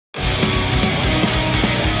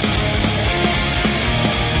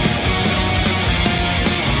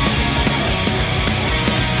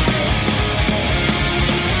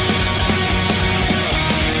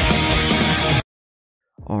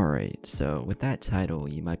Alright, so with that title,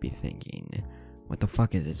 you might be thinking, what the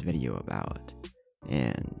fuck is this video about?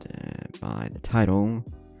 And by the title,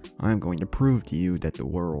 I'm going to prove to you that the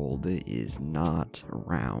world is not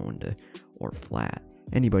round or flat.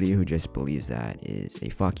 Anybody who just believes that is a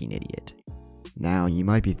fucking idiot. Now, you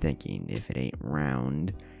might be thinking, if it ain't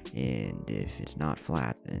round, and if it's not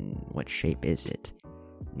flat, then what shape is it?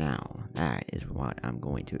 Now, that is what I'm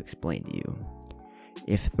going to explain to you.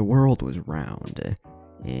 If the world was round,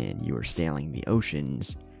 and you were sailing the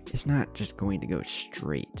oceans, it's not just going to go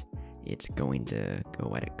straight, it's going to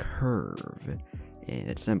go at a curve, and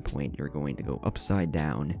at some point you're going to go upside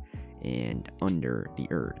down and under the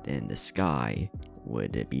earth, and the sky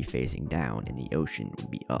would be facing down and the ocean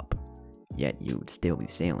would be up, yet you would still be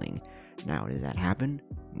sailing. Now, did that happen?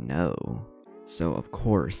 No. So of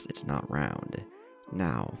course it's not round.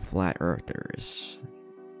 Now, flat earthers,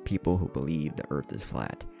 people who believe the earth is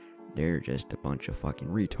flat, they're just a bunch of fucking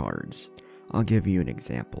retards. I'll give you an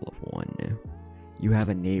example of one. You have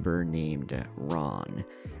a neighbor named Ron,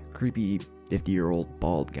 creepy 50-year-old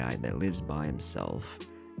bald guy that lives by himself,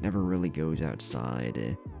 never really goes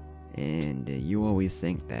outside, and you always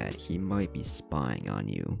think that he might be spying on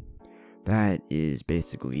you. That is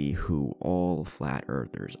basically who all flat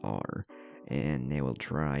earthers are, and they will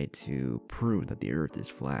try to prove that the earth is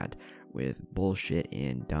flat with bullshit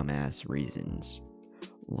and dumbass reasons.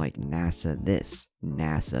 Like NASA this,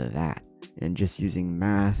 NASA that, and just using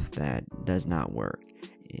math that does not work,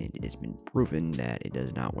 and it has been proven that it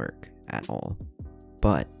does not work at all.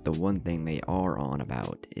 But the one thing they are on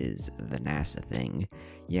about is the NASA thing,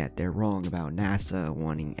 yet they're wrong about NASA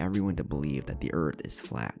wanting everyone to believe that the earth is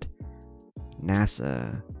flat.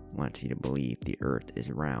 NASA wants you to believe the earth is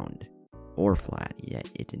round or flat, yet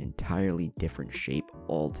it's an entirely different shape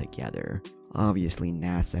altogether. Obviously,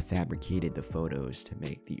 NASA fabricated the photos to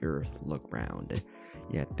make the earth look round,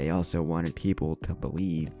 yet they also wanted people to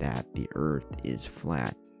believe that the earth is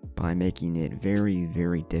flat by making it very,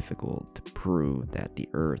 very difficult to prove that the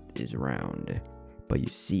earth is round. But you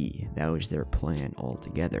see, that was their plan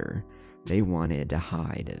altogether. They wanted to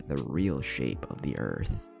hide the real shape of the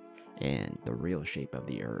earth. And the real shape of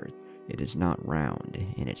the earth, it is not round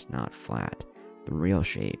and it's not flat. The real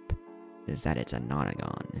shape is that it's a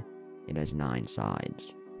nonagon. It has 9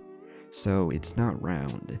 sides. So it's not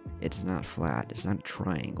round, it's not flat, it's not a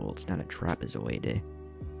triangle, it's not a trapezoid.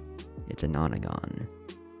 It's a nonagon.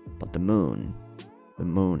 But the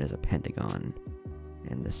moon is a pentagon.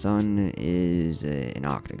 And the sun is an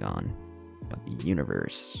octagon. But the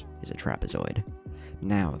universe is a trapezoid.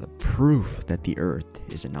 Now, the proof that the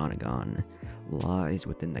earth is a nonagon lies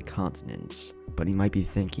within the continents, but you might be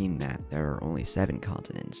thinking that there are only 7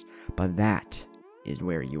 continents, but that is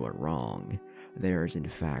where you are wrong. There is in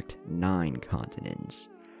fact 9 continents.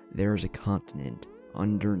 There is a continent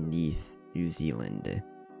underneath New Zealand.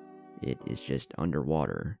 It is just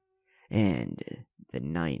underwater. And the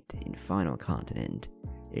 9th and final continent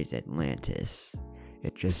is Atlantis.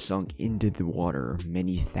 It just sunk into the water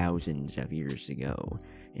many thousands of years ago,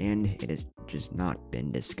 and it has just not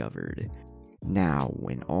been discovered. Now,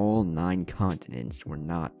 when all 9 continents were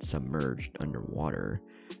not submerged underwater,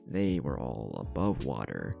 they were all above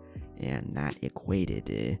water, and that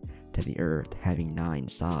equated to the Earth having 9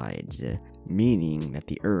 sides, meaning that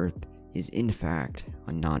the Earth is in fact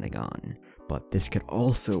a nonagon. But this could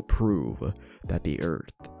also prove that the Earth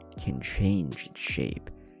can change its shape.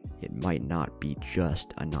 It might not be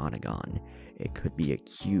just a nonagon. It could be a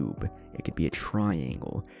cube, it could be a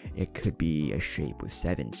triangle, it could be a shape with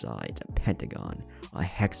 7 sides, a pentagon, a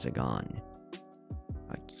hexagon,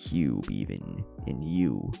 a cube even, and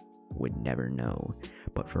you would never know.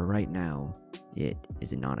 But for right now, it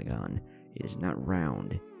is a nonagon. It is not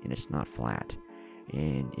round, and it's not flat.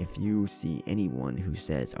 And if you see anyone who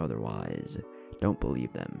says otherwise, don't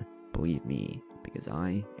believe them. Believe me, because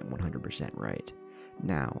I am 100% right.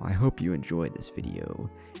 Now, I hope you enjoyed this video.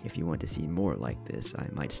 If you want to see more like this, I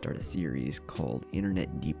might start a series called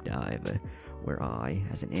Internet Deep Dive, where I,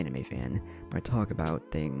 as an anime fan, might talk about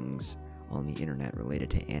things on the internet related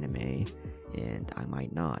to anime, and I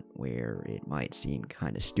might not, where it might seem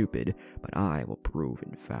kinda stupid, but I will prove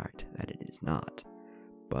in fact that it is not.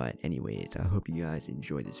 But anyways, I hope you guys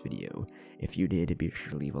enjoyed this video. If you did, be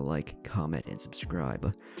sure to leave a like, comment, and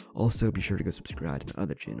subscribe. Also, be sure to go subscribe to my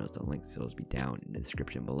other channels. The links will be down in the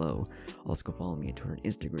description below. Also, go follow me on Twitter and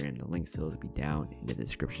Instagram. The links will be down in the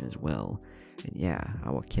description as well. And yeah, I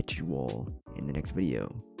will catch you all in the next video.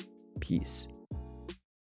 Peace.